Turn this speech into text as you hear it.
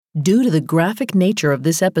Due to the graphic nature of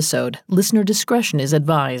this episode, listener discretion is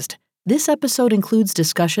advised. This episode includes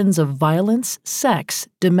discussions of violence, sex,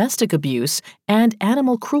 domestic abuse, and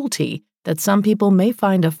animal cruelty that some people may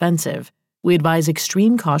find offensive. We advise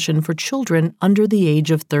extreme caution for children under the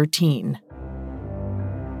age of 13.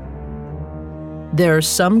 There are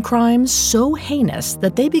some crimes so heinous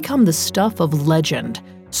that they become the stuff of legend,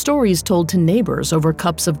 stories told to neighbors over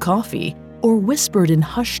cups of coffee, or whispered in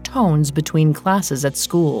hushed tones between classes at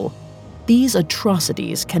school. These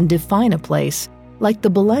atrocities can define a place, like the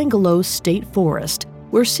Belangolo State Forest,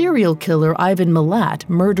 where serial killer Ivan Milat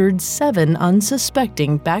murdered 7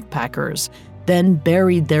 unsuspecting backpackers, then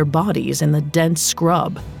buried their bodies in the dense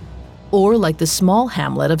scrub. Or like the small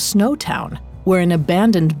hamlet of Snowtown, where an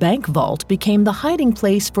abandoned bank vault became the hiding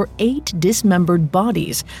place for 8 dismembered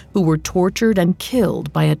bodies who were tortured and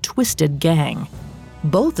killed by a twisted gang.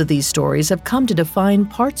 Both of these stories have come to define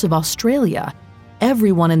parts of Australia.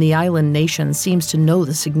 Everyone in the island nation seems to know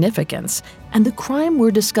the significance, and the crime we're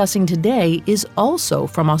discussing today is also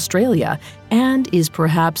from Australia and is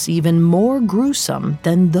perhaps even more gruesome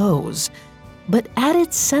than those. But at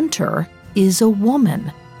its center is a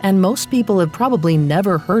woman, and most people have probably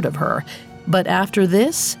never heard of her. But after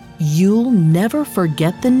this, you'll never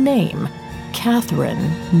forget the name Katherine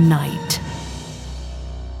Knight.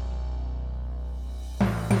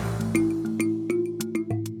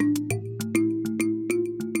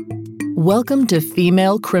 Welcome to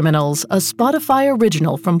Female Criminals, a Spotify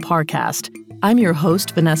original from Parcast. I'm your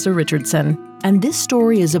host, Vanessa Richardson, and this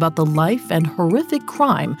story is about the life and horrific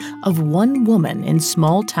crime of one woman in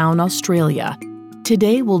small-town Australia.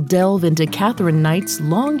 Today, we'll delve into Katherine Knight's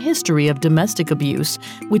long history of domestic abuse,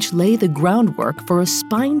 which lay the groundwork for a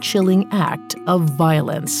spine-chilling act of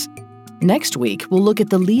violence. Next week, we'll look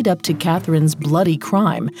at the lead-up to Katherine's bloody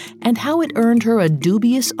crime and how it earned her a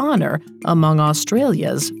dubious honor among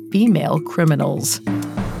Australia's female criminals.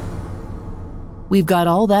 We've got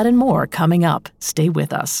all that and more coming up. Stay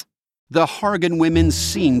with us. The Hargan women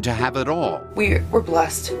seemed to have it all. We were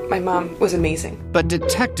blessed. My mom was amazing. But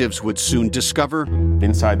detectives would soon discover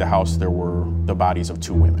inside the house there were the bodies of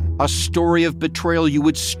 2 women. A story of betrayal you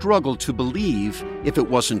would struggle to believe if it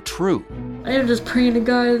wasn't true. I am just praying to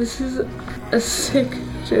God, this is a sick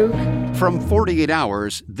joke. From 48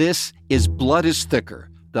 Hours, this is Blood is Thicker,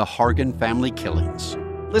 the Hargan Family Killings.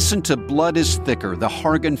 Listen to Blood is Thicker, the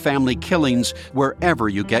Hargan Family Killings, wherever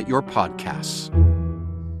you get your podcasts.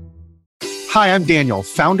 Hi, I'm Daniel,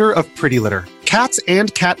 founder of Pretty Litter. Cats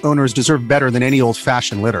and cat owners deserve better than any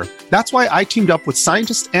old-fashioned litter. That's why I teamed up with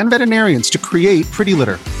scientists and veterinarians to create Pretty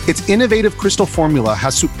Litter. Its innovative crystal formula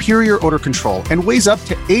has superior odor control and weighs up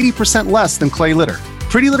to 80% less than clay litter.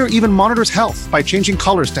 Pretty Litter even monitors health by changing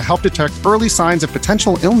colors to help detect early signs of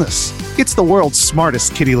potential illness. It's the world's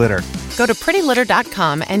smartest kitty litter. Go to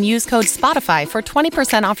prettylitter.com and use code SPOTIFY for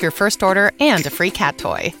 20% off your first order and a free cat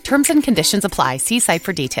toy. Terms and conditions apply. See site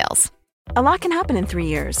for details. A lot can happen in 3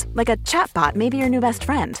 years, like a chatbot may be your new best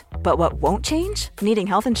friend. But what won't change? Needing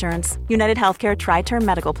health insurance. United Healthcare Tri-Term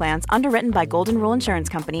Medical Plans, underwritten by Golden Rule Insurance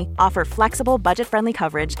Company, offer flexible, budget-friendly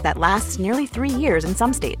coverage that lasts nearly 3 years in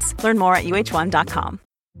some states. Learn more at uh1.com.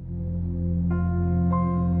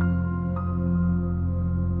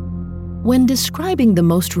 When describing the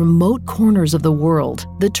most remote corners of the world,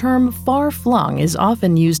 the term far-flung is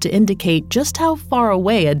often used to indicate just how far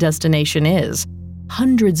away a destination is.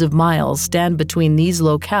 Hundreds of miles stand between these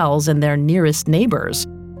locales and their nearest neighbors,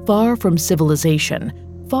 far from civilization,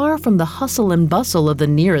 far from the hustle and bustle of the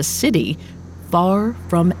nearest city, far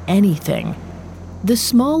from anything. The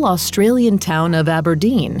small Australian town of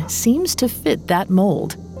Aberdeen seems to fit that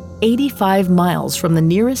mold. 85 miles from the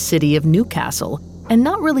nearest city of Newcastle, and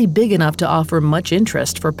not really big enough to offer much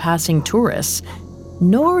interest for passing tourists,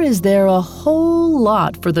 nor is there a whole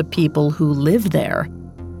lot for the people who live there.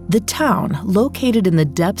 The town, located in the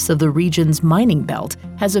depths of the region's mining belt,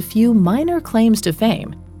 has a few minor claims to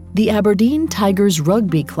fame. The Aberdeen Tigers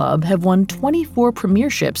Rugby Club have won 24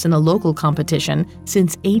 premierships in the local competition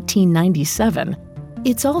since 1897.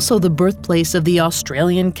 It's also the birthplace of the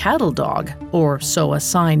Australian cattle dog, or so a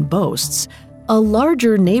sign boasts. A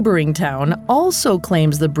larger neighboring town also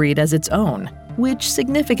claims the breed as its own, which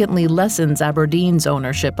significantly lessens Aberdeen's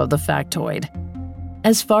ownership of the factoid.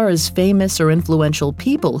 As far as famous or influential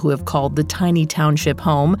people who have called the tiny township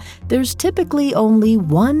home, there's typically only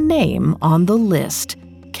one name on the list: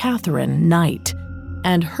 Katherine Knight.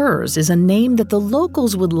 And hers is a name that the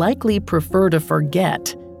locals would likely prefer to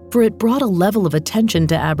forget, for it brought a level of attention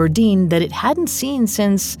to Aberdeen that it hadn't seen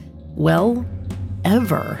since, well,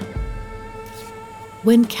 ever.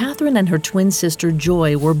 When Katherine and her twin sister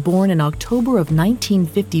Joy were born in October of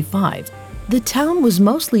 1955, The town was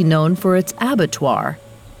mostly known for its abattoir.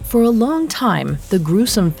 For a long time, the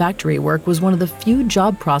gruesome factory work was one of the few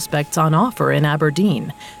job prospects on offer in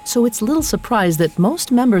Aberdeen, so it's little surprise that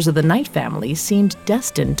most members of the Knight family seemed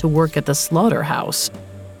destined to work at the slaughterhouse.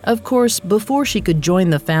 Of course, before she could join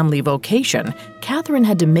the family vocation, Katherine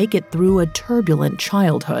had to make it through a turbulent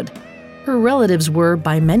childhood. Her relatives were,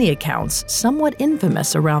 by many accounts, somewhat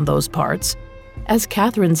infamous around those parts. As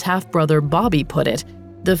Katherine's half-brother Bobby put it,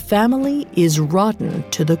 "The family is rotten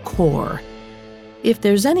to the core." If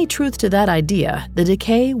there's any truth to that idea, the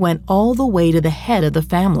decay went all the way to the head of the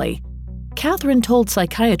family. Katherine told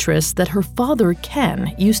psychiatrists that her father,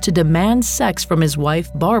 Ken, used to demand sex from his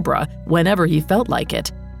wife, Barbara, whenever he felt like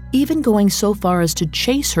it, even going so far as to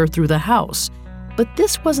chase her through the house. But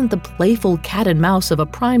this wasn't the playful cat and mouse of a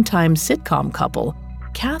primetime sitcom couple.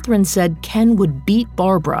 Katherine said Ken would beat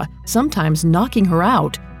Barbara, sometimes knocking her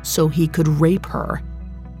out, so he could rape her.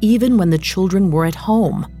 Even when the children were at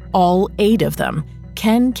home, all 8 of them,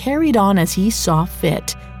 Ken carried on as he saw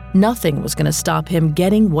fit. Nothing was going to stop him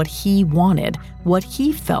getting what he wanted, what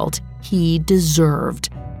he felt he deserved.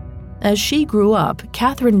 As she grew up,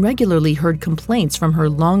 Katherine regularly heard complaints from her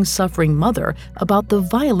long-suffering mother about the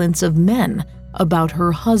violence of men, about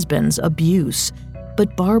her husband's abuse.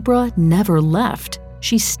 But Barbara never left.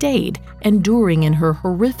 She stayed, enduring in her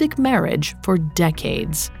horrific marriage for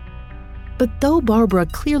decades. But though Barbara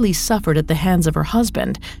clearly suffered at the hands of her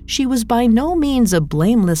husband, she was by no means a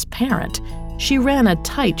blameless parent. She ran a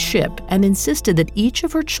tight ship and insisted that each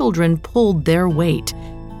of her children pulled their weight.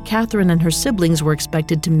 Katherine and her siblings were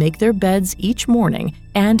expected to make their beds each morning,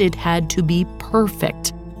 and it had to be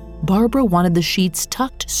perfect. Barbara wanted the sheets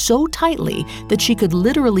tucked so tightly that she could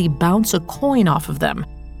literally bounce a coin off of them.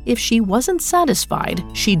 If she wasn't satisfied,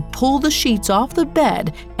 she'd pull the sheets off the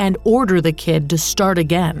bed and order the kid to start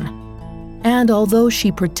again. And although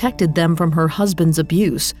she protected them from her husband's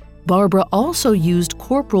abuse, Barbara also used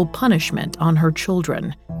corporal punishment on her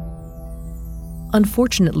children.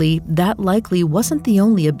 Unfortunately, that likely wasn't the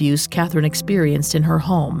only abuse Katherine experienced in her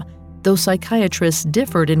home. Though psychiatrists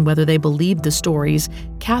differed in whether they believed the stories,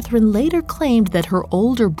 Katherine later claimed that her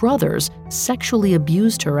older brothers sexually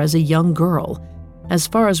abused her as a young girl. As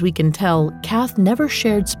far as we can tell, Kath never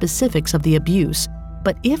shared specifics of the abuse,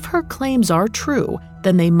 but if her claims are true,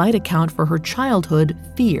 then they might account for her childhood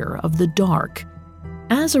fear of the dark.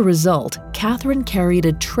 As a result, Katherine carried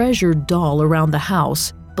a treasured doll around the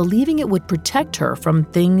house, believing it would protect her from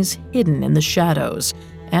things hidden in the shadows,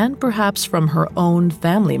 and perhaps from her own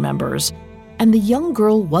family members. And the young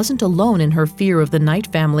girl wasn't alone in her fear of the Knight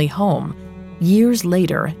family home. Years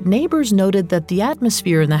later, neighbors noted that the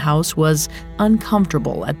atmosphere in the house was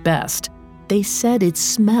uncomfortable at best. They said it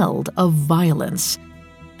smelled of violence.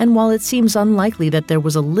 And while it seems unlikely that there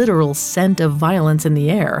was a literal scent of violence in the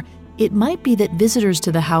air, it might be that visitors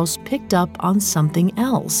to the house picked up on something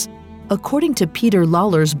else. According to Peter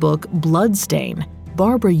Lawler's book, Bloodstain,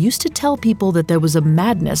 Barbara used to tell people that there was a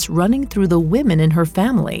madness running through the women in her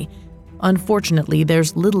family. Unfortunately,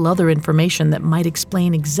 there's little other information that might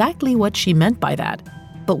explain exactly what she meant by that.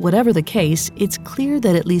 But whatever the case, it's clear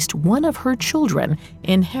that at least one of her children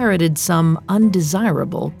inherited some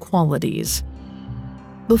undesirable qualities.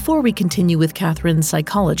 Before we continue with Katherine's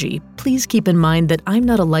psychology, please keep in mind that I'm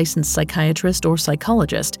not a licensed psychiatrist or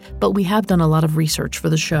psychologist, but we have done a lot of research for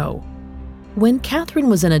the show. When Katherine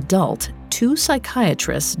was an adult, 2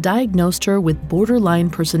 psychiatrists diagnosed her with borderline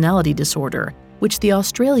personality disorder, which the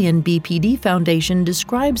Australian BPD Foundation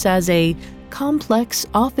describes as a complex,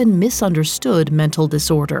 often misunderstood mental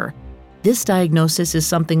disorder. This diagnosis is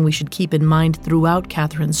something we should keep in mind throughout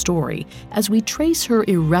Katherine's story as we trace her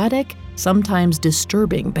erratic, sometimes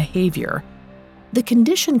disturbing behavior. The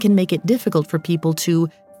condition can make it difficult for people to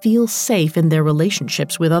feel safe in their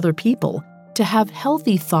relationships with other people, to have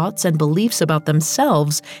healthy thoughts and beliefs about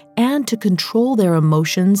themselves, and to control their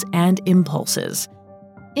emotions and impulses.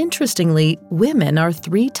 Interestingly, women are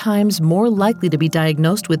 3 times more likely to be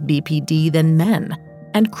diagnosed with BPD than men.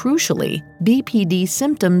 And crucially, BPD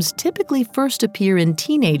symptoms typically first appear in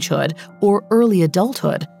teenagehood or early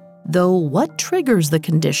adulthood, though what triggers the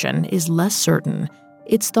condition is less certain.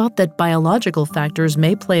 It's thought that biological factors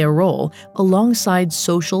may play a role alongside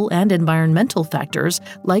social and environmental factors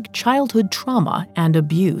like childhood trauma and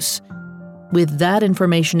abuse. With that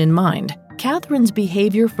information in mind, Katherine's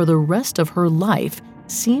behavior for the rest of her life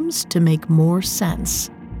seems to make more sense.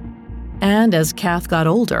 And as Kath got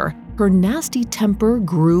older, her nasty temper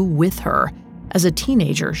grew with her. As a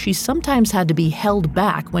teenager, she sometimes had to be held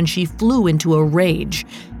back when she flew into a rage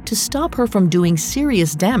to stop her from doing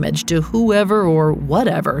serious damage to whoever or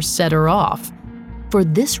whatever set her off. For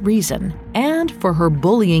this reason, and for her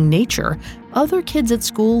bullying nature, Other kids at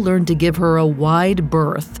school learned to give her a wide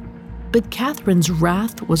berth. But Katherine's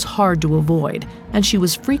wrath was hard to avoid, and she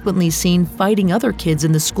was frequently seen fighting other kids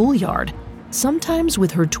in the schoolyard, sometimes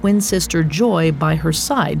with her twin sister Joy by her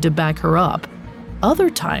side to back her up. Other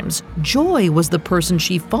times, Joy was the person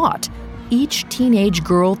she fought, each teenage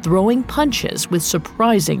girl throwing punches with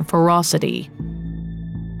surprising ferocity.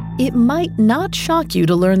 It might not shock you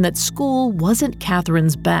to learn that school wasn't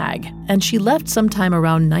Katherine's bag, and she left sometime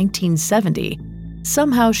around 1970.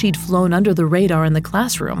 Somehow she'd flown under the radar in the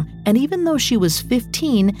classroom, and even though she was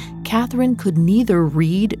 15, Katherine could neither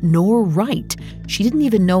read nor write. She didn't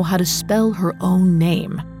even know how to spell her own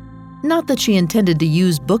name. Not that she intended to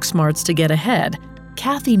use book smarts to get ahead.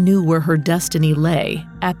 Kathy knew where her destiny lay,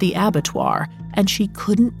 at the abattoir, and she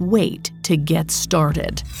couldn't wait to get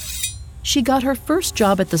started. She got her first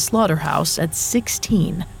job at the slaughterhouse at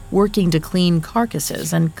 16, working to clean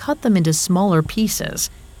carcasses and cut them into smaller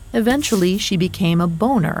pieces. Eventually, she became a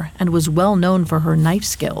boner and was well known for her knife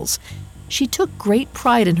skills. She took great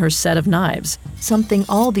pride in her set of knives, something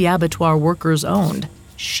all the abattoir workers owned.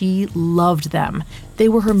 She loved them. They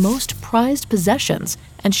were her most prized possessions,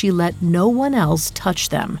 and she let no one else touch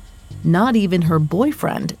them. Not even her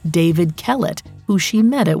boyfriend, David Kellett, who she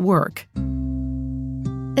met at work.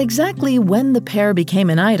 Exactly when the pair became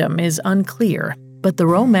an item is unclear, but the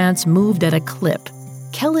romance moved at a clip.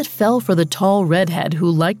 Kellett fell for the tall redhead who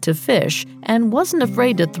liked to fish and wasn't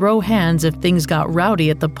afraid to throw hands if things got rowdy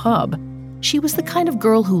at the pub. She was the kind of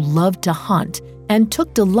girl who loved to hunt and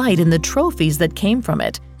took delight in the trophies that came from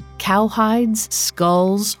it. Cowhides,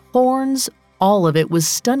 skulls, horns, all of it was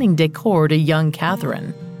stunning decor to young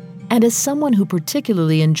Katherine. And as someone who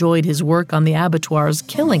particularly enjoyed his work on the abattoir's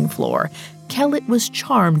killing floor, Kellett was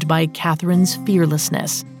charmed by Katherine's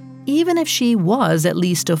fearlessness. Even if she was at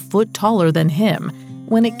least a foot taller than him,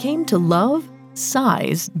 when it came to love,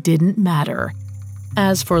 size didn't matter.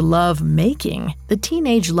 As for love making, the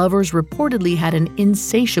teenage lovers reportedly had an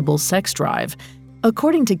insatiable sex drive.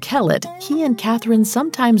 According to Kellett, he and Katherine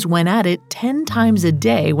sometimes went at it 10 times a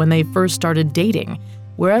day when they first started dating.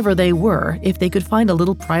 Wherever they were, if they could find a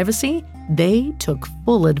little privacy, they took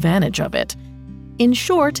full advantage of it. In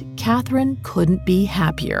short, Katherine couldn't be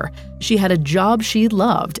happier. She had a job she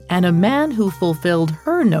loved and a man who fulfilled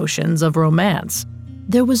her notions of romance.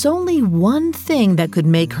 There was only one thing that could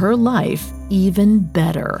make her life even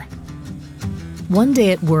better. One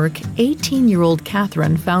day at work, 18-year-old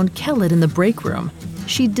Katherine found Kellett in the break room.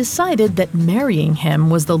 She'd decided that marrying him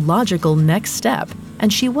was the logical next step,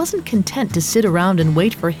 and she wasn't content to sit around and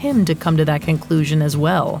wait for him to come to that conclusion as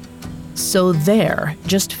well. So there,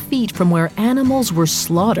 just feet from where animals were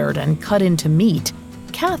slaughtered and cut into meat,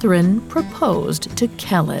 Katherine proposed to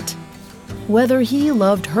Kellett. Whether he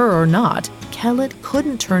loved her or not, Kellett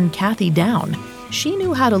couldn't turn Kathy down. She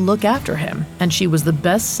knew how to look after him, and she was the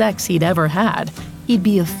best sex he'd ever had. He'd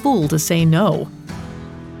be a fool to say no.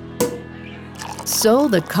 So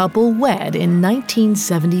the couple wed in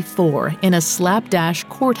 1974 in a slapdash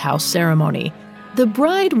courthouse ceremony. The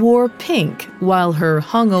bride wore pink, while her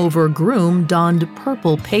hungover groom donned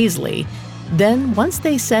purple paisley. Then, once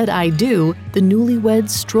they said "I do," the newlyweds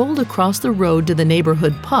strolled across the road to the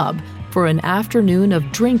neighborhood pub for an afternoon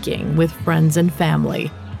of drinking with friends and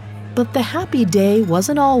family. But the happy day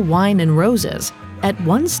wasn't all wine and roses. At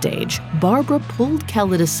one stage, Barbara pulled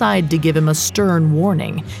Kellett aside to give him a stern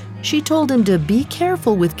warning. She told him to be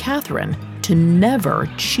careful with Katherine, to never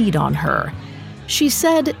cheat on her. She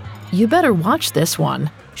said, "You better watch this one.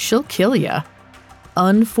 She'll kill ya."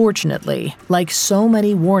 Unfortunately, like so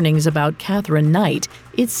many warnings about Katherine Knight,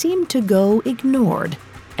 it seemed to go ignored,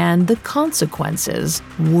 and the consequences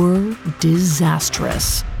were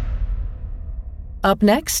disastrous. Up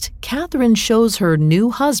next, Katherine shows her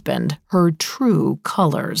new husband her true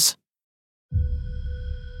colors.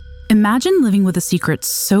 Imagine living with a secret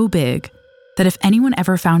so big that if anyone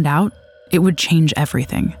ever found out, it would change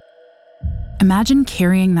everything. Imagine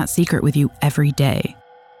carrying that secret with you every day,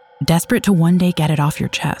 desperate to one day get it off your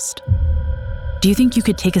chest. Do you think you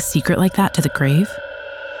could take a secret like that to the grave?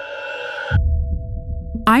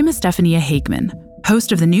 I'm Estefania Hageman,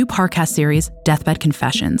 host of the new podcast series, Deathbed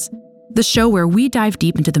Confessions, the show where we dive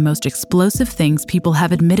deep into the most explosive things people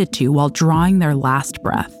have admitted to while drawing their last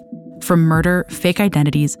breath. From murder, fake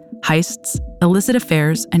identities, heists, illicit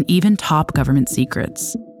affairs, and even top government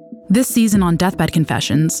secrets. This season on Deathbed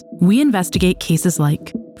Confessions, we investigate cases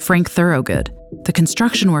like Frank Thorogood, the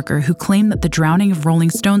construction worker who claimed that the drowning of Rolling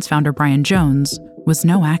Stones founder Brian Jones was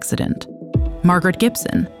no accident. Margaret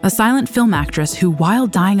Gibson, a silent film actress who, while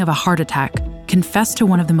dying of a heart attack, confessed to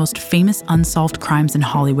one of the most famous unsolved crimes in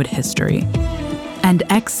Hollywood history. and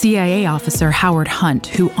ex-CIA officer Howard Hunt,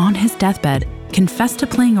 who on his deathbed confessed to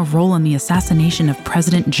playing a role in the assassination of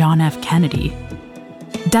President John F. Kennedy.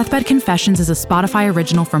 Deathbed Confessions is a Spotify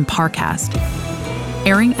original from Parcast,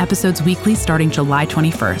 airing episodes weekly starting July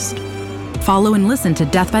 21st. Follow and listen to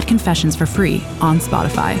Deathbed Confessions for free on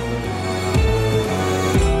Spotify.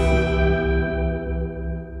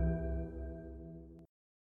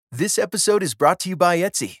 This episode is brought to you by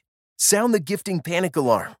Etsy. Sound the gifting panic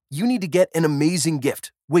alarm. You need to get an amazing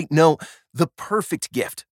gift. Wait, no, the perfect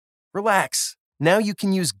gift. Relax. Now you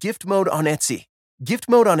can use gift mode on Etsy. Gift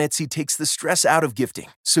mode on Etsy takes the stress out of gifting,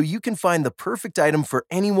 so you can find the perfect item for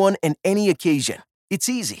anyone and any occasion. It's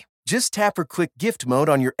easy. Just tap or click gift mode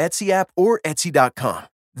on your Etsy app or Etsy.com.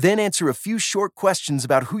 Then answer a few short questions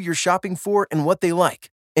about who you're shopping for and what they like.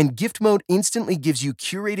 And gift mode instantly gives you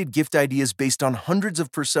curated gift ideas based on hundreds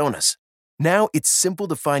of personas. Now it's simple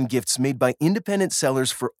to find gifts made by independent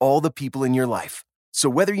sellers for all the people in your life. So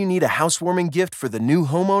whether you need a housewarming gift for the new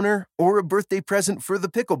homeowner or a birthday present for the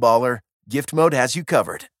pickleballer, Gift Mode has you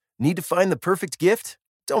covered. Need to find the perfect gift?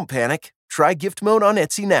 Don't panic. Try Gift Mode on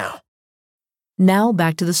Etsy now. Now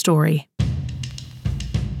back to the story.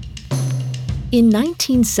 In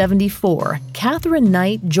 1974, Katherine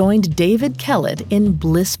Knight joined David Kellett in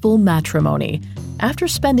blissful matrimony. After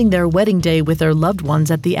spending their wedding day with their loved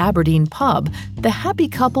ones at the Aberdeen pub, the happy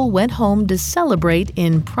couple went home to celebrate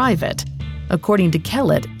in private. According to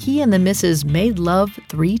Kellett, he and the missus made love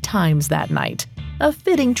 3 times that night, a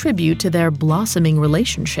fitting tribute to their blossoming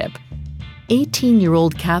relationship.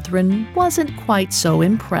 18-year-old Katherine wasn't quite so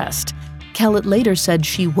impressed. Kellett later said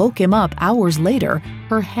she woke him up hours later,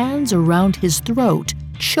 her hands around his throat,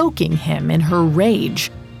 choking him in her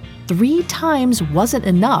rage. 3 times wasn't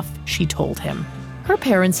enough, she told him. Her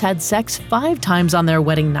parents had sex 5 times on their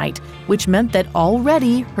wedding night, which meant that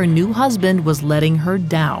already her new husband was letting her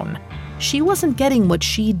down. She wasn't getting what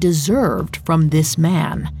she deserved from this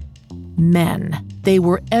man. Men. They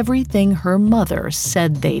were everything her mother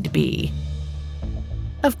said they'd be.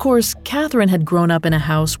 Of course, Katherine had grown up in a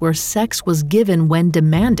house where sex was given when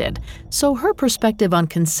demanded, so her perspective on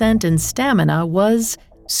consent and stamina was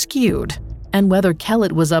skewed. And whether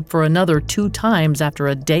Kellett was up for another 2 times after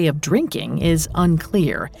a day of drinking is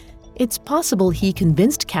unclear. It's possible he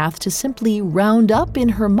convinced Kath to simply round up in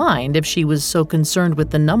her mind if she was so concerned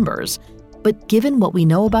with the numbers. But given what we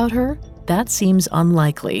know about her, that seems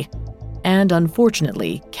unlikely. And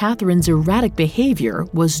unfortunately, Katherine's erratic behavior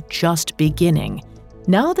was just beginning.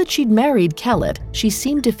 Now that she'd married Kellett, she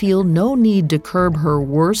seemed to feel no need to curb her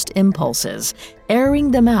worst impulses,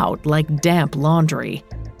 airing them out like damp laundry.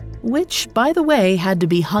 Which, by the way, had to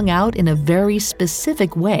be hung out in a very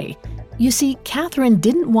specific way. You see, Katherine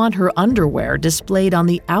didn't want her underwear displayed on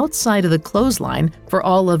the outside of the clothesline for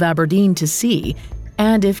all of Aberdeen to see,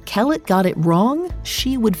 and if Kellett got it wrong,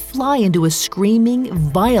 she would fly into a screaming,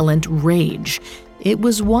 violent rage. It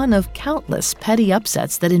was one of countless petty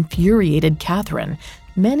upsets that infuriated Katherine,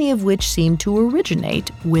 many of which seemed to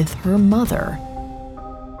originate with her mother.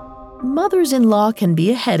 Mothers-in-law can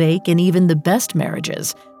be a headache in even the best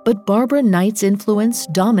marriages, but Barbara Knight's influence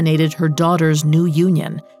dominated her daughter's new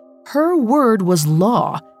union. Her word was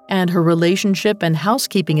law, and her relationship and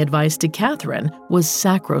housekeeping advice to Katherine was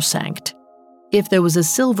sacrosanct. If there was a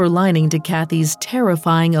silver lining to Kathy's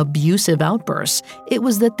terrifying abusive outbursts, it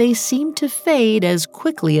was that they seemed to fade as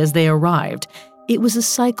quickly as they arrived. It was a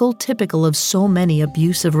cycle typical of so many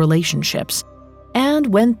abusive relationships. And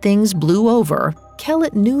when things blew over,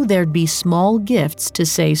 Kellett knew there'd be small gifts to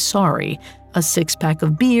say sorry, a 6-pack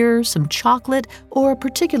of beer, some chocolate, or a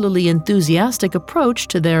particularly enthusiastic approach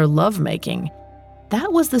to their lovemaking.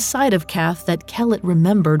 That was the side of Kath that Kellett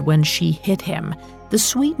remembered when she hit him, the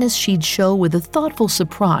sweetness she'd show with a thoughtful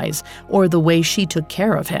surprise, or the way she took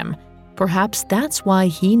care of him. Perhaps that's why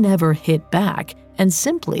he never hit back and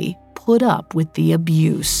simply put up with the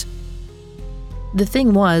abuse. The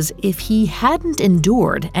thing was, if he hadn't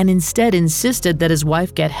endured and instead insisted that his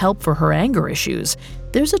wife get help for her anger issues,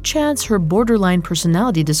 there's a chance her borderline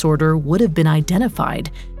personality disorder would have been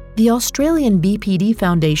identified. The Australian BPD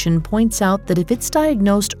Foundation points out that if it's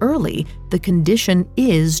diagnosed early, the condition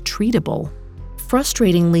is treatable.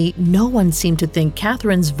 Frustratingly, no one seemed to think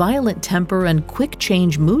Katherine's violent temper and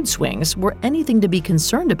quick-change mood swings were anything to be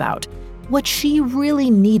concerned about. What she really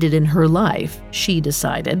needed in her life, she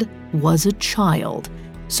decided, was a child.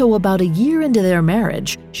 So about a year into their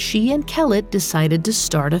marriage, she and Kellett decided to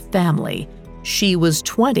start a family. She was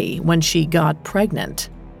 20 when she got pregnant.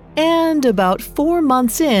 And about 4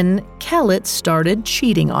 months in, Kellett started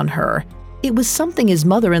cheating on her. It was something his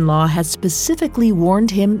mother-in-law had specifically warned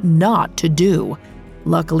him not to do.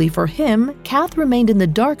 Luckily for him, Kath remained in the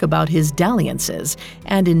dark about his dalliances,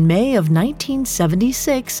 and in May of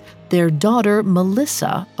 1976, their daughter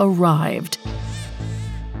Melissa arrived.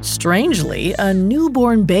 Strangely, a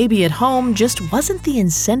newborn baby at home just wasn't the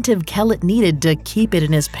incentive Kellett needed to keep it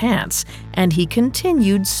in his pants, and he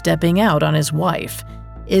continued stepping out on his wife.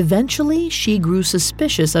 Eventually, she grew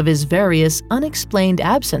suspicious of his various unexplained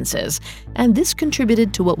absences, and this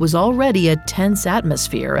contributed to what was already a tense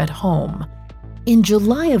atmosphere at home. In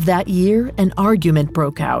July of that year, an argument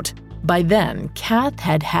broke out. By then, Kath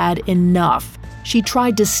had had enough. She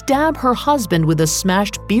tried to stab her husband with a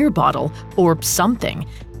smashed beer bottle or something.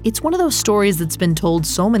 It's one of those stories that's been told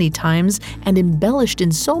so many times and embellished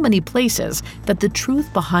in so many places that the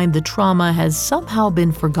truth behind the trauma has somehow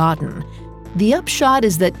been forgotten. The upshot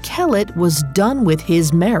is that Kellett was done with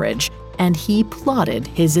his marriage, and he plotted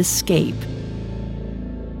his escape.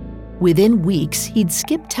 Within weeks, he'd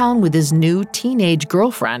skipped town with his new teenage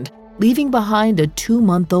girlfriend, leaving behind a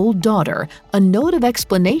 2-month-old daughter, a note of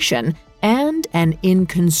explanation, and an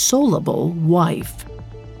inconsolable wife.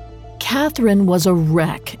 Katherine was a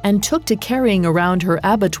wreck and took to carrying around her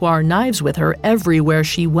abattoir knives with her everywhere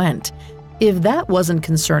she went. If that wasn't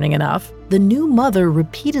concerning enough, the new mother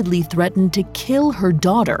repeatedly threatened to kill her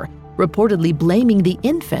daughter, reportedly blaming the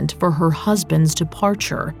infant for her husband's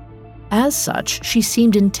departure. As such, she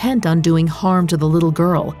seemed intent on doing harm to the little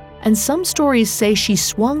girl, and some stories say she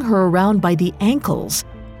swung her around by the ankles.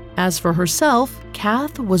 As for herself,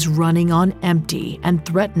 Kath was running on empty and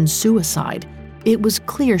threatened suicide. It was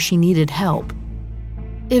clear she needed help.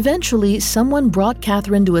 Eventually, someone brought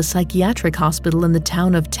Katherine to a psychiatric hospital in the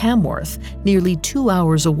town of Tamworth, nearly 2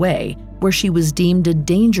 hours away, where she was deemed a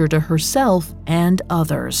danger to herself and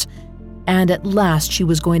others. And at last she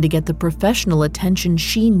was going to get the professional attention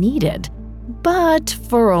she needed. But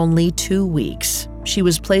for only 2 weeks. She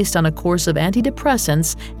was placed on a course of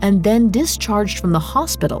antidepressants and then discharged from the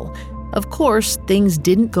hospital. Of course, things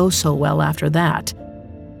didn't go so well after that.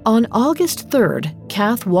 On August 3rd,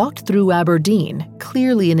 Kath walked through Aberdeen,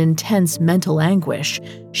 clearly in intense mental anguish.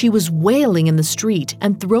 She was wailing in the street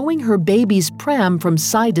and throwing her baby's pram from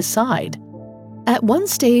side to side. At one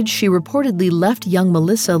stage, she reportedly left young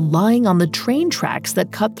Melissa lying on the train tracks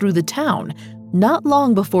that cut through the town, not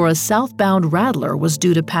long before a southbound rattler was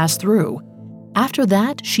due to pass through. After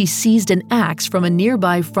that, she seized an axe from a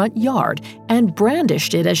nearby front yard and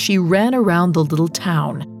brandished it as she ran around the little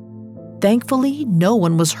town. Thankfully, no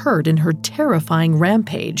one was hurt in her terrifying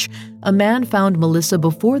rampage. A man found Melissa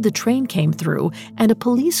before the train came through, and a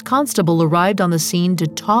police constable arrived on the scene to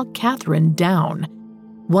talk Katherine down.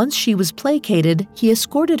 Once she was placated, he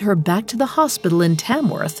escorted her back to the hospital in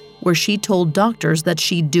Tamworth, where she told doctors that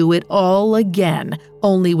she'd do it all again,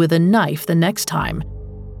 only with a knife the next time.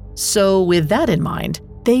 So with that in mind,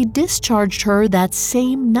 they discharged her that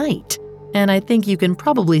same night. And I think you can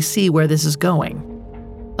probably see where this is going.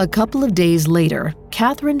 A couple of days later,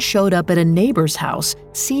 Katherine showed up at a neighbor's house,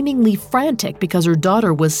 seemingly frantic because her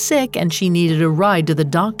daughter was sick and she needed a ride to the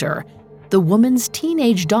doctor. The woman's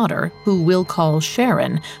teenage daughter, who we'll call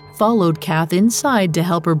Sharon, followed Kath inside to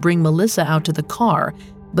help her bring Melissa out to the car,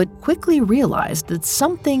 but quickly realized that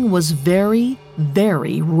something was very,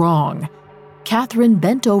 very wrong. Katherine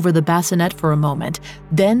bent over the bassinet for a moment,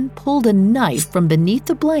 then pulled a knife from beneath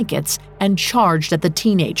the blankets and charged at the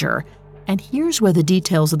teenager. And here's where the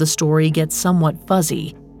details of the story get somewhat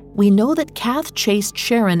fuzzy. We know that Kath chased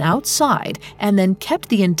Sharon outside and then kept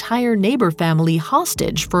the entire neighbor family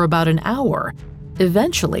hostage for about an hour.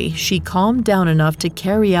 Eventually, she calmed down enough to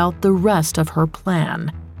carry out the rest of her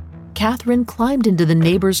plan. Katherine climbed into the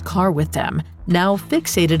neighbor's car with them, now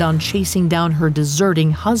fixated on chasing down her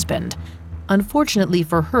deserting husband. Unfortunately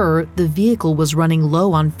for her, the vehicle was running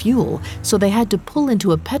low on fuel, so they had to pull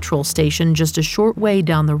into a petrol station just a short way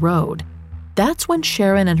down the road. That's when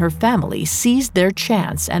Sharon and her family seized their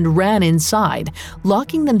chance and ran inside,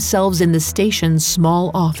 locking themselves in the station's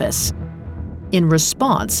small office. In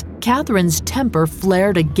response, Katherine's temper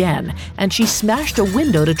flared again, and she smashed a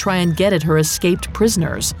window to try and get at her escaped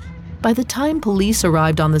prisoners. By the time police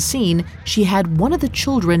arrived on the scene, she had one of the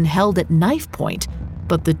children held at knife point,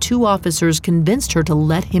 but the two officers convinced her to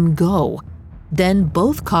let him go. Then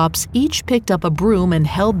both cops each picked up a broom and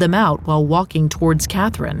held them out while walking towards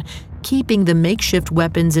Katherine, keeping the makeshift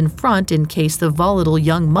weapons in front in case the volatile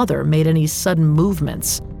young mother made any sudden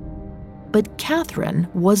movements. But Katherine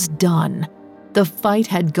was done. The fight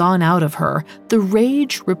had gone out of her, the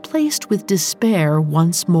rage replaced with despair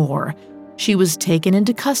once more. She was taken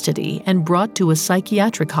into custody and brought to a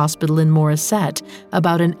psychiatric hospital in Morisset,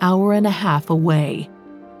 about an hour and a half away.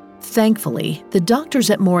 Thankfully, the doctors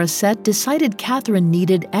at Morissette decided Katherine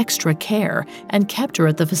needed extra care and kept her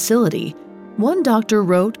at the facility. One doctor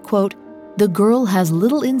wrote, quote, "The girl has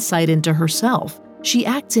little insight into herself. She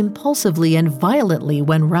acts impulsively and violently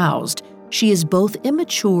when roused. She is both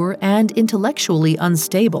immature and intellectually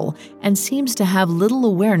unstable and seems to have little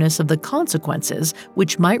awareness of the consequences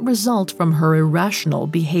which might result from her irrational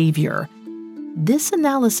behavior." This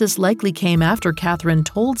analysis likely came after Katherine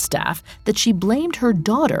told staff that she blamed her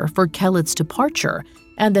daughter for Kellett's departure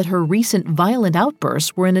and that her recent violent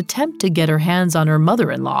outbursts were an attempt to get her hands on her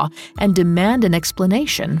mother-in-law and demand an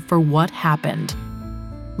explanation for what happened.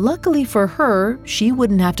 Luckily for her, she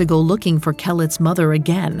wouldn't have to go looking for Kellett's mother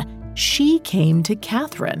again. She came to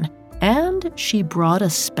Katherine, and she brought a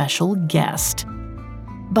special guest.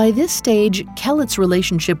 By this stage, Kellett's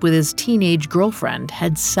relationship with his teenage girlfriend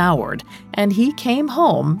had soured, and he came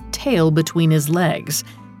home, tail between his legs.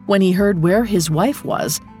 When he heard where his wife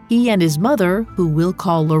was, he and his mother, who we'll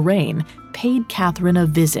call Lorraine, paid Katherine a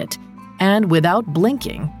visit. And without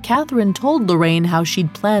blinking, Katherine told Lorraine how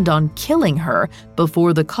she'd planned on killing her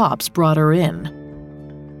before the cops brought her in.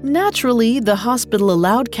 Naturally, the hospital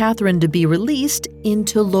allowed Katherine to be released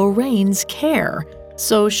into Lorraine's care,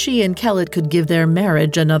 so she and Kellett could give their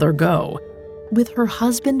marriage another go. With her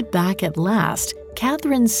husband back at last,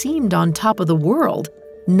 Katherine seemed on top of the world.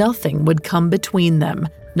 Nothing would come between them,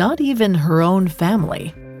 not even her own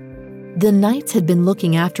family. The Knights had been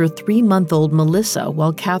looking after 3-month-old Melissa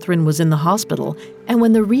while Katherine was in the hospital, and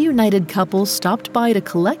when the reunited couple stopped by to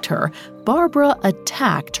collect her, Barbara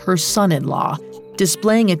attacked her son-in-law.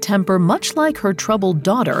 Displaying a temper much like her troubled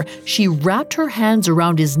daughter, she wrapped her hands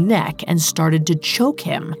around his neck and started to choke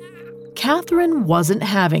him. Katherine wasn't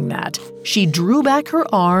having that. She drew back her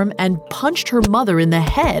arm and punched her mother in the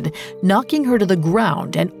head, knocking her to the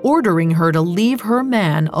ground and ordering her to leave her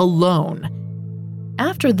man alone.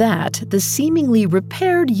 After that, the seemingly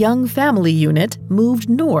repaired young family unit moved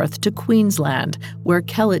north to Queensland, where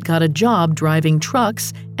Kellett got a job driving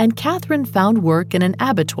trucks and Katherine found work in an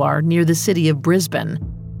abattoir near the city of Brisbane.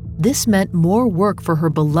 This meant more work for her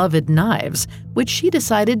beloved knives, which she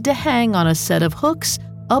decided to hang on a set of hooks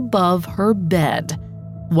above her bed.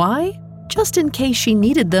 Why? Just in case she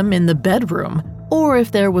needed them in the bedroom, or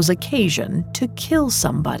if there was occasion to kill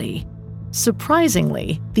somebody.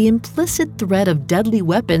 Surprisingly, the implicit threat of deadly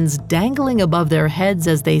weapons dangling above their heads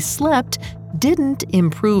as they slept didn't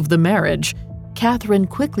improve the marriage. Katherine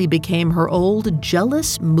quickly became her old,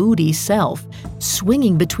 jealous, moody self,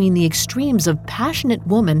 swinging between the extremes of passionate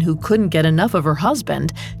woman who couldn't get enough of her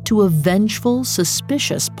husband to a vengeful,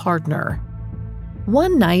 suspicious partner.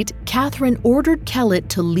 One night, Katherine ordered Kellett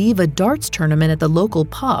to leave a darts tournament at the local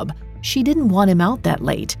pub. She didn't want him out that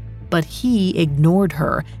late, but he ignored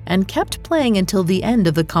her and kept playing until the end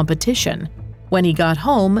of the competition. When he got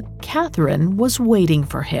home, Katherine was waiting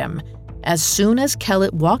for him. As soon as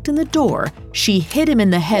Kellett walked in the door, she hit him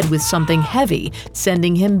in the head with something heavy,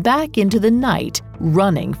 sending him back into the night,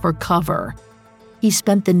 running for cover. He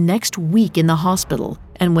spent the next week in the hospital,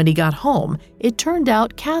 and when he got home, it turned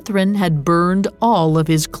out Katherine had burned all of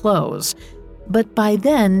his clothes. But by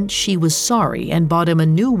then, she was sorry and bought him a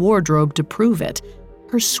new wardrobe to prove it.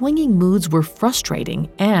 Her swinging moods were frustrating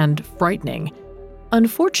and frightening.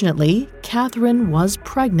 Unfortunately, Katherine was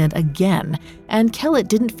pregnant again, and Kellett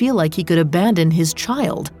didn't feel like he could abandon his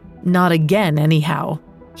child. Not again, anyhow.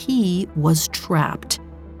 He was trapped.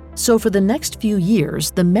 So for the next few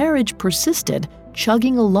years, the marriage persisted,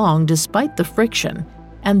 chugging along despite the friction.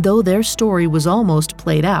 And though their story was almost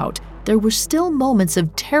played out, there were still moments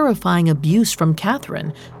of terrifying abuse from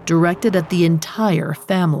Katherine, directed at the entire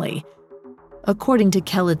family. According to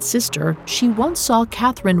Kellett's sister, she once saw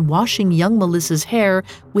Katherine washing young Melissa's hair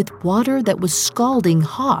with water that was scalding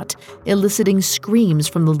hot, eliciting screams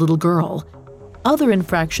from the little girl. Other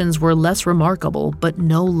infractions were less remarkable, but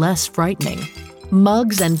no less frightening.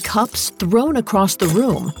 Mugs and cups thrown across the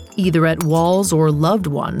room, either at walls or loved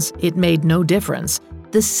ones, it made no difference.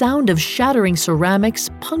 The sound of shattering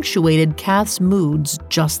ceramics punctuated Kath's moods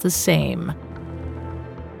just the same.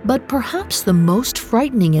 But perhaps the most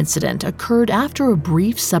frightening incident occurred after a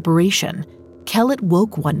brief separation. Kellett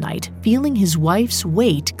woke one night feeling his wife's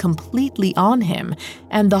weight completely on him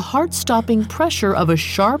and the heart-stopping pressure of a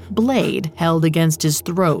sharp blade held against his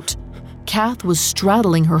throat. Kath was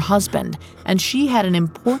straddling her husband, and she had an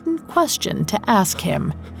important question to ask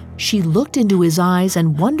him. She looked into his eyes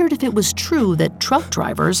and wondered if it was true that truck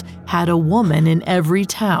drivers had a woman in every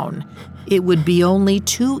town. It would be only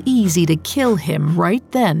too easy to kill him right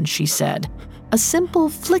then, she said. A simple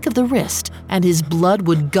flick of the wrist, and his blood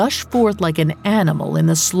would gush forth like an animal in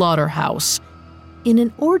the slaughterhouse. In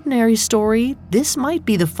an ordinary story, this might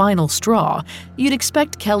be the final straw. You'd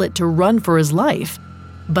expect Kellett to run for his life.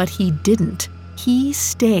 But he didn't. He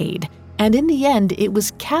stayed. And in the end, it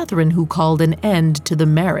was Katherine who called an end to the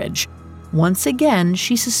marriage. Once again,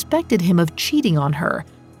 she suspected him of cheating on her.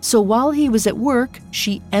 So while he was at work,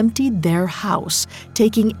 she emptied their house,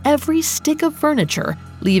 taking every stick of furniture,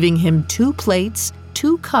 leaving him 2 plates,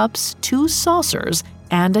 2 cups, 2 saucers,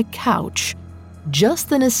 and a couch. Just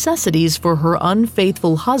the necessities for her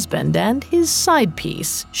unfaithful husband and his side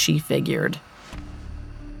piece, she figured.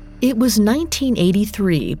 It was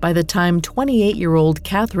 1983 by the time 28-year-old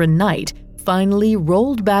Katherine Knight finally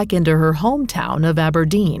rolled back into her hometown of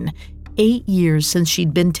Aberdeen. 8 years since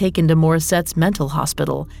she'd been taken to Morissette's mental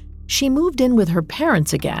hospital. She moved in with her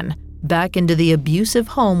parents again, back into the abusive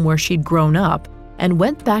home where she'd grown up, and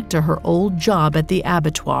went back to her old job at the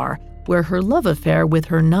abattoir, where her love affair with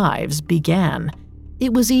her knives began.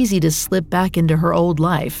 It was easy to slip back into her old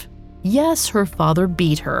life. Yes, her father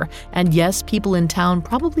beat her, and yes, people in town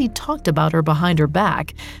probably talked about her behind her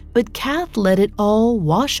back, but Kath let it all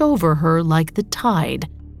wash over her like the tide.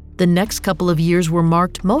 The next couple of years were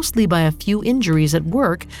marked mostly by a few injuries at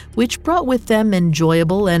work, which brought with them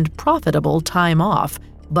enjoyable and profitable time off,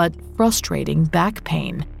 but frustrating back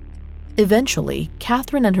pain. Eventually,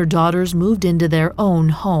 Katherine and her daughters moved into their own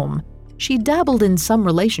home. She dabbled in some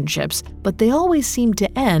relationships, but they always seemed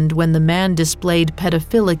to end when the man displayed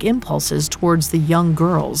pedophilic impulses towards the young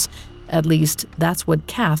girls. At least, that's what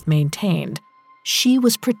Kath maintained. She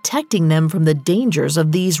was protecting them from the dangers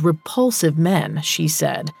of these repulsive men, she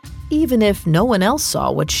said, even if no one else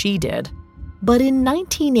saw what she did. But in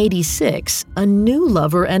 1986, a new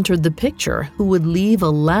lover entered the picture who would leave a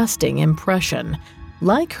lasting impression.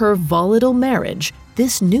 Like her volatile marriage,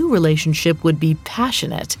 this new relationship would be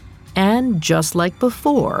passionate, and just like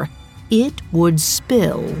before, it would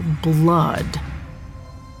spill blood.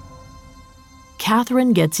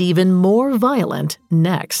 Katherine gets even more violent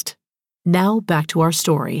next. Now back to our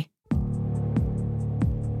story.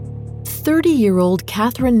 30-year-old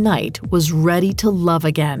Katherine Knight was ready to love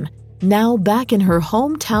again. Now back in her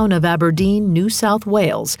hometown of Aberdeen, New South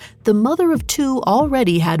Wales, the mother of 2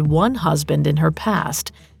 already had one husband in her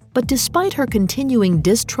past. But despite her continuing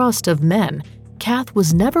distrust of men, Kath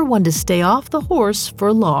was never one to stay off the horse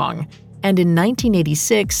for long. And in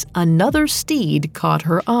 1986, another steed caught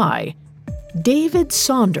her eye. David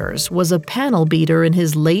Saunders was a panel beater in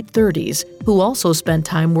his late 30s who also spent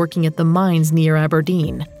time working at the mines near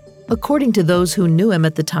Aberdeen. According to those who knew him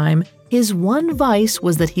at the time, his one vice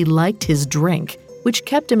was that he liked his drink, which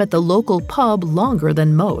kept him at the local pub longer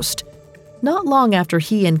than most. Not long after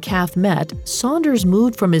he and Kath met, Saunders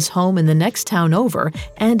moved from his home in the next town over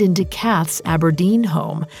and into Kath's Aberdeen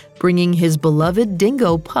home, bringing his beloved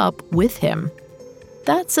dingo pup with him.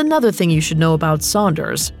 That's another thing you should know about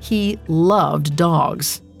Saunders. He loved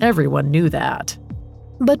dogs. Everyone knew that.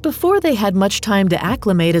 But before they had much time to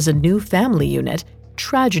acclimate as a new family unit,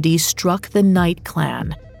 tragedy struck the Knight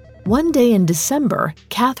clan. One day in December,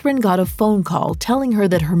 Katherine got a phone call telling her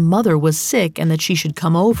that her mother was sick and that she should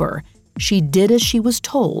come over. She did as she was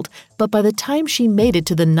told, but by the time she made it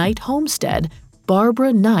to the Knight homestead,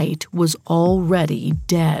 Barbara Knight was already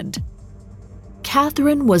dead.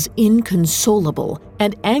 Katherine was inconsolable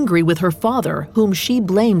and angry with her father, whom she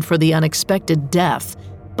blamed for the unexpected death.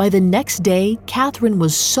 By the next day, Katherine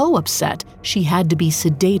was so upset she had to be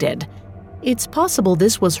sedated. It's possible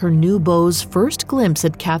this was her new beau's first glimpse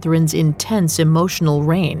at Katherine's intense emotional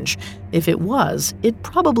range. If it was, it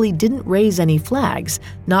probably didn't raise any flags,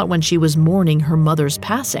 not when she was mourning her mother's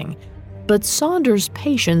passing. But Saunders'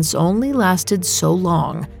 patience only lasted so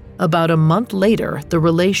long. About a month later, the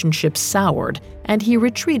relationship soured, and he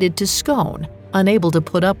retreated to Scone, unable to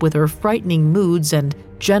put up with her frightening moods and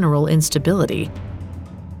general instability.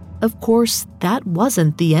 Of course, that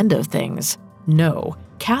wasn't the end of things. No,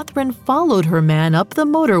 Katherine followed her man up the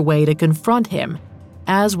motorway to confront him.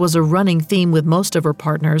 As was a running theme with most of her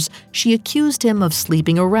partners, she accused him of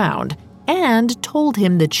sleeping around and told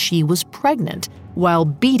him that she was pregnant, while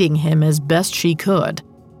beating him as best she could.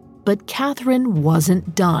 But Katherine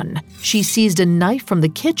wasn't done. She seized a knife from the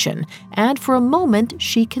kitchen, and for a moment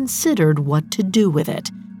she considered what to do with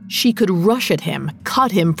it. She could rush at him,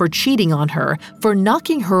 cut him for cheating on her, for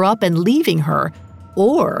knocking her up and leaving her,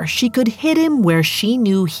 or she could hit him where she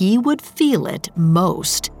knew he would feel it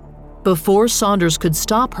most. Before Saunders could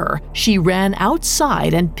stop her, she ran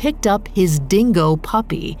outside and picked up his dingo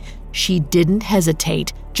puppy. She didn't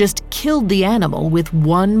hesitate, just killed the animal with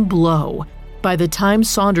one blow. By the time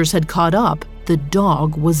Saunders had caught up, the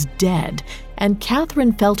dog was dead, and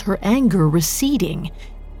Katherine felt her anger receding.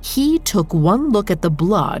 He took one look at the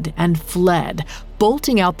blood and fled,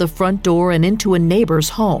 bolting out the front door and into a neighbor's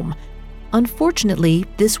home. Unfortunately,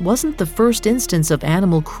 this wasn't the first instance of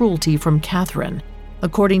animal cruelty from Katherine.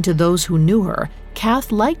 According to those who knew her,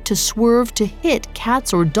 Kath liked to swerve to hit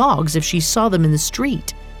cats or dogs if she saw them in the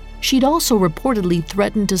street. She'd also reportedly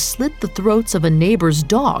threatened to slit the throats of a neighbor's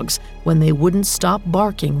dogs when they wouldn't stop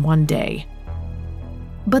barking one day.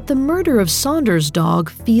 But the murder of Saunders' dog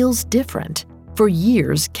feels different. For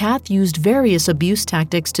years, Kath used various abuse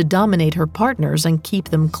tactics to dominate her partners and keep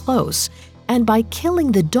them close. And by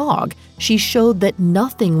killing the dog, she showed that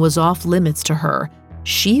nothing was off limits to her.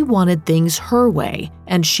 She wanted things her way,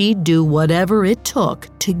 and she'd do whatever it took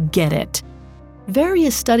to get it.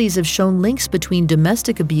 Various studies have shown links between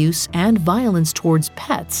domestic abuse and violence towards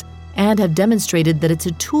pets, and have demonstrated that it's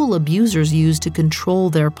a tool abusers use to control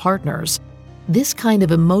their partners. This kind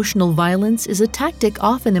of emotional violence is a tactic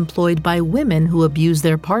often employed by women who abuse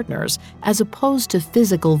their partners, as opposed to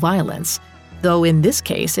physical violence. Though in this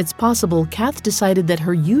case, it's possible Kath decided that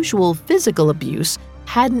her usual physical abuse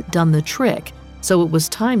hadn't done the trick, so it was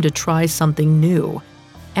time to try something new.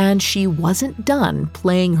 And she wasn't done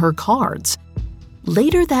playing her cards.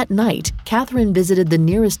 Later that night, Katherine visited the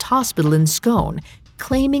nearest hospital in Scone,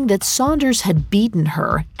 claiming that Saunders had beaten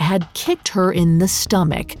her, had kicked her in the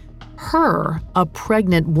stomach. Her, a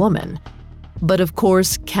pregnant woman. But of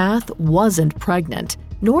course, Kath wasn't pregnant,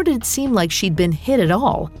 nor did it seem like she'd been hit at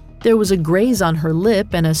all. There was a graze on her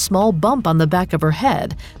lip and a small bump on the back of her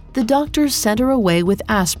head. The doctors sent her away with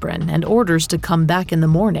aspirin and orders to come back in the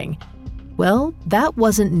morning. Well, that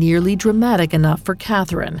wasn't nearly dramatic enough for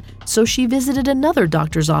Katherine, so she visited another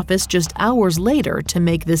doctor's office just hours later to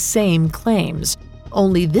make the same claims.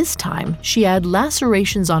 Only this time, she had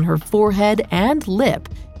lacerations on her forehead and lip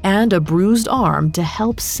and a bruised arm to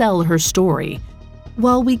help sell her story.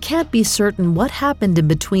 While we can't be certain what happened in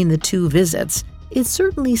between the two visits, it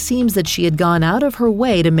certainly seems that she had gone out of her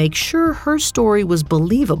way to make sure her story was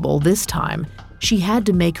believable this time. She had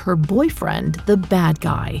to make her boyfriend the bad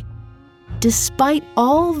guy. Despite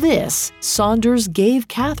all this, Saunders gave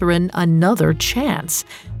Katherine another chance,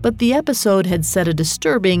 but the episode had set a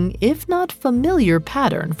disturbing, if not familiar,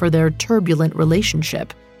 pattern for their turbulent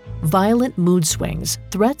relationship. Violent mood swings,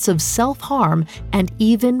 threats of self-harm, and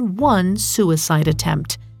even one suicide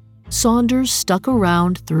attempt. Saunders stuck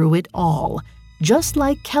around through it all. Just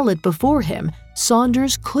like Kellett before him,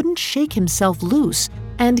 Saunders couldn't shake himself loose,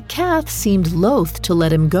 and Kath seemed loath to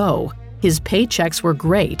let him go. His paychecks were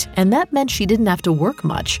great, and that meant she didn't have to work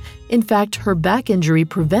much. In fact, her back injury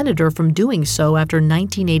prevented her from doing so after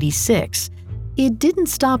 1986. It didn't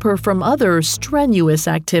stop her from other strenuous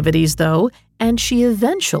activities, though, and she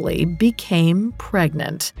eventually became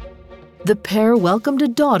pregnant. The pair welcomed a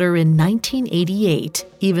daughter in 1988,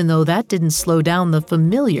 even though that didn't slow down the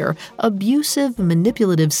familiar, abusive,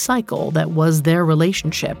 manipulative cycle that was their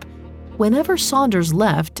relationship. Whenever Saunders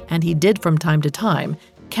left, and he did from time to time,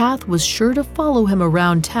 Kath was sure to follow him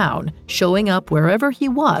around town, showing up wherever he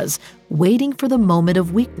was, waiting for the moment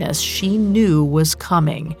of weakness she knew was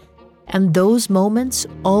coming. And those moments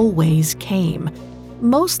always came.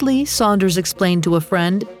 Mostly, Saunders explained to a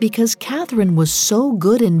friend, because Katherine was so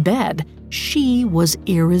good in bed, she was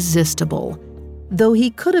irresistible. Though he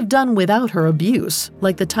could have done without her abuse,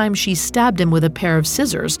 like the time she stabbed him with a pair of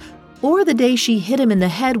scissors, or the day she hit him in the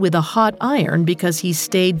head with a hot iron because he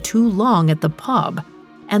stayed too long at the pub.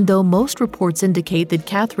 And though most reports indicate that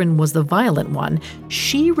Katherine was the violent one,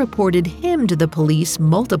 she reported him to the police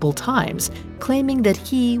multiple times, claiming that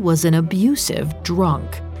he was an abusive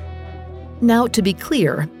drunk. Now, to be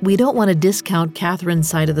clear, we don't want to discount Katherine's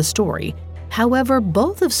side of the story. However,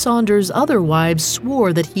 both of Saunders' other wives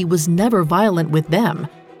swore that he was never violent with them.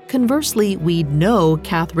 Conversely, we know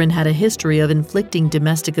Katherine had a history of inflicting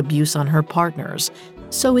domestic abuse on her partners,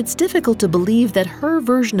 so it's difficult to believe that her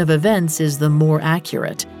version of events is the more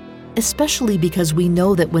accurate, especially because we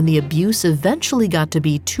know that when the abuse eventually got to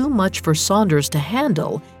be too much for Saunders to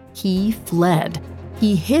handle, he fled.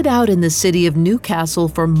 He hid out in the city of Newcastle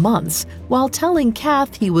for months while telling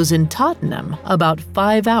Kath he was in Tottenham, about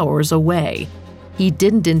 5 hours away. He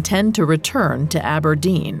didn't intend to return to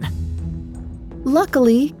Aberdeen.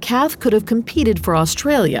 Luckily, Kath could have competed for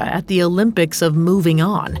Australia at the Olympics of moving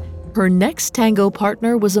on. Her next tango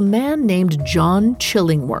partner was a man named John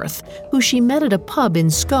Chillingworth, who she met at a pub in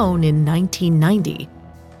Scone in 1990.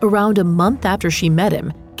 Around a month after she met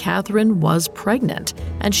him, Katherine was pregnant,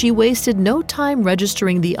 and she wasted no time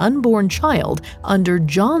registering the unborn child under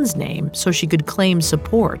John's name so she could claim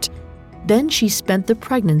support. Then she spent the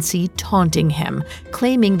pregnancy taunting him,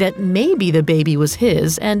 claiming that maybe the baby was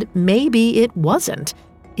his and maybe it wasn't.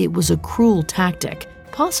 It was a cruel tactic,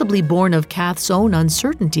 possibly born of Kath's own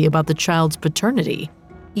uncertainty about the child's paternity.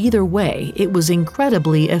 Either way, it was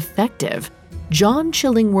incredibly effective. John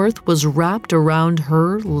Chillingworth was wrapped around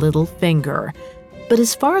her little finger. But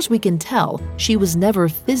as far as we can tell, she was never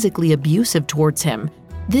physically abusive towards him.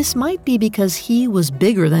 This might be because he was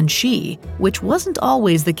bigger than she, which wasn't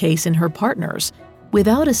always the case in her partners.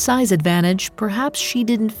 Without a size advantage, perhaps she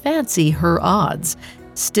didn't fancy her odds.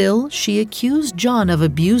 Still, she accused John of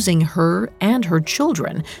abusing her and her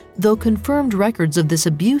children, though confirmed records of this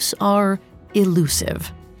abuse are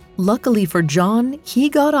elusive. Luckily for John, he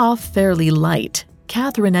got off fairly light.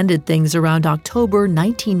 Katherine ended things around October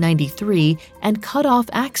 1993 and cut off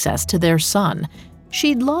access to their son.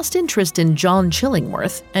 She'd lost interest in John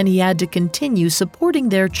Chillingworth, and he had to continue supporting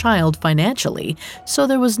their child financially, so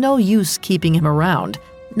there was no use keeping him around,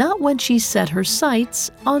 not when she set her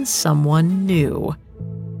sights on someone new.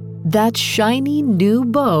 That shiny new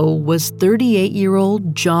beau was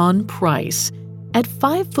 38-year-old John Price. At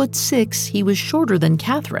 5'6", he was shorter than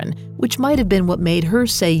Katherine, which might have been what made her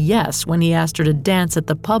say yes when he asked her to dance at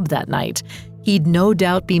the pub that night. He'd no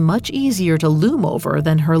doubt be much easier to loom over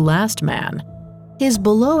than her last man. His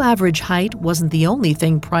below-average height wasn't the only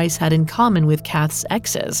thing Price had in common with Kath's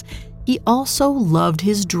exes. He also loved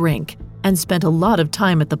his drink and spent a lot of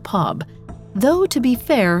time at the pub. Though, to be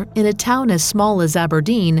fair, in a town as small as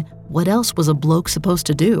Aberdeen, what else was a bloke supposed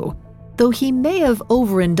to do? Though he may have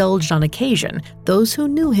overindulged on occasion, those who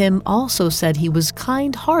knew him also said he was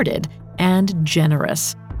kind-hearted and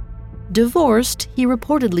generous. Divorced, he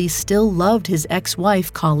reportedly still loved his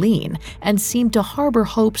ex-wife Colleen and seemed to harbor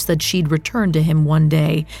hopes that she'd return to him one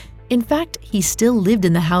day. In fact, he still lived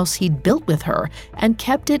in the house he'd built with her and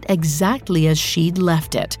kept it exactly as she'd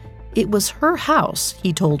left it. It was her house,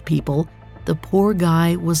 he told people. The poor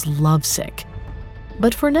guy was lovesick.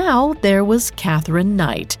 But for now, there was Katherine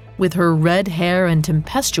Knight. With her red hair and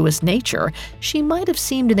tempestuous nature, she might have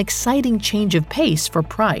seemed an exciting change of pace for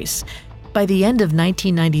Price. By the end of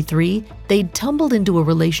 1993, they'd tumbled into a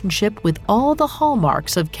relationship with all the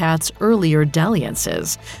hallmarks of Kath's earlier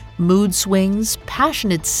dalliances: mood swings,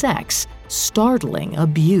 passionate sex, startling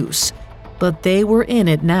abuse. But they were in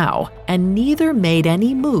it now, and neither made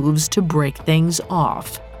any moves to break things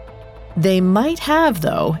off. They might have,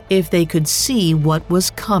 though, if they could see what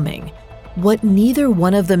was coming. What neither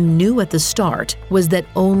one of them knew at the start was that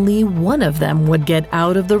only one of them would get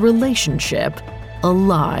out of the relationship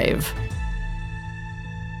alive.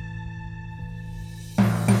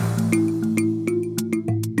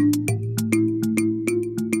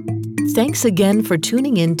 Thanks again for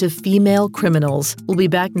tuning in to Female Criminals. We'll be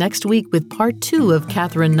back next week with part 2 of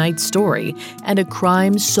Katherine Knight's story, and a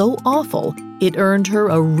crime so awful it earned her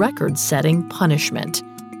a record-setting punishment.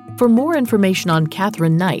 For more information on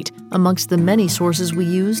Katherine Knight, amongst the many sources we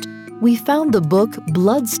used, we found the book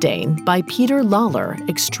Bloodstain by Peter Lawler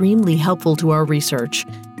extremely helpful to our research.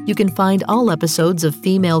 You can find all episodes of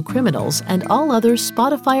Female Criminals and all other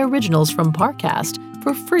Spotify originals from Parcast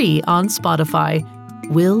for free on Spotify.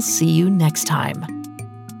 We'll see you next time.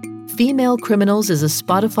 Female Criminals is a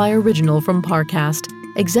Spotify original from Parcast.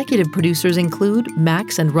 Executive producers include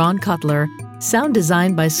Max and Ron Cutler. Sound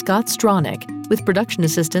design by Scott Stronach, with production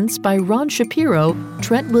assistance by Ron Shapiro,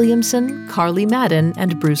 Trent Williamson, Carly Madden,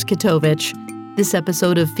 and Bruce Kitovich. This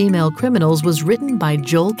episode of Female Criminals was written by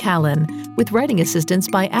Joel Callan, with writing assistance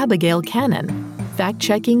by Abigail Cannon,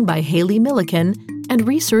 fact-checking by Haley Milliken, and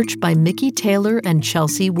research by Mickey Taylor and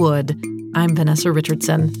Chelsea Wood. I'm Vanessa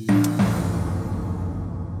Richardson.